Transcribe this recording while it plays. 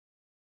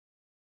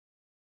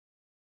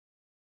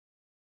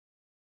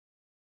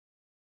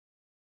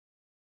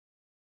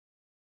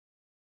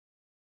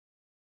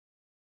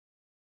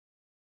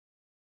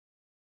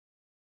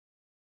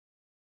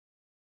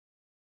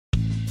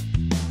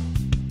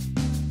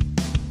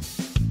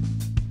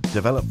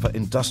Developed for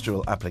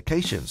industrial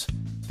applications,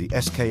 the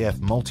SKF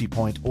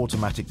MultiPoint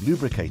Automatic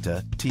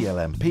Lubricator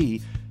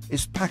TLMP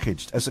is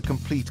packaged as a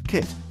complete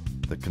kit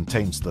that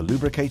contains the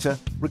lubricator,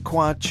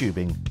 required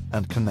tubing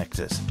and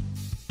connectors.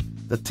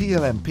 The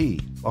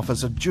TLMP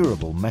offers a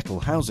durable metal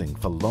housing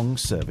for long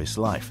service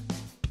life.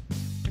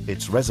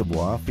 Its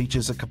reservoir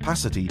features a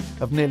capacity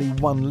of nearly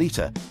 1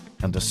 litre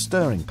and a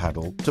stirring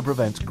paddle to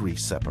prevent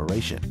grease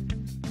separation.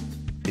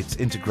 Its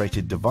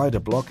integrated divider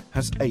block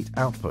has 8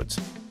 outputs,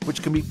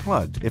 which can be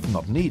plugged if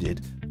not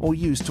needed or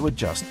used to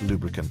adjust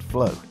lubricant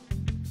flow.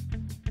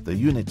 The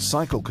unit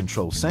cycle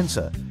control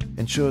sensor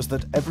ensures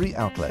that every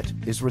outlet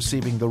is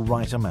receiving the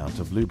right amount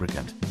of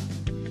lubricant.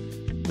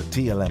 The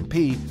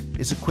TLMP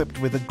is equipped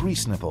with a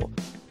grease nipple,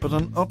 but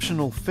an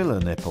optional filler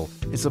nipple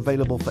is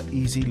available for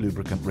easy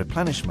lubricant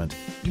replenishment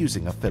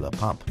using a filler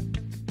pump.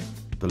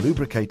 The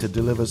lubricator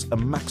delivers a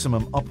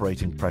maximum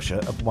operating pressure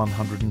of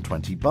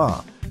 120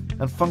 bar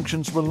and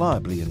functions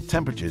reliably in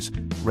temperatures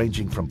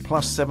ranging from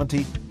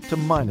 +70 to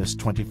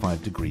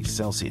 -25 degrees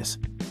Celsius.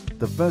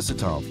 The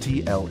versatile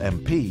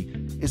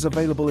TLMP is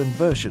available in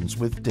versions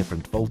with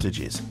different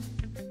voltages.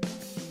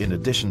 In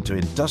addition to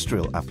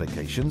industrial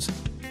applications,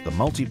 the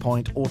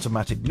MultiPoint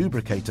Automatic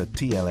Lubricator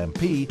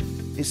TLMP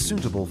is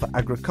suitable for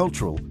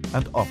agricultural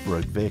and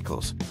off-road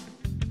vehicles.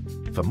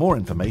 For more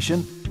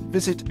information,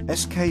 visit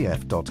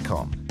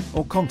skf.com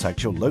or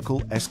contact your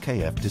local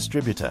SKF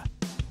distributor.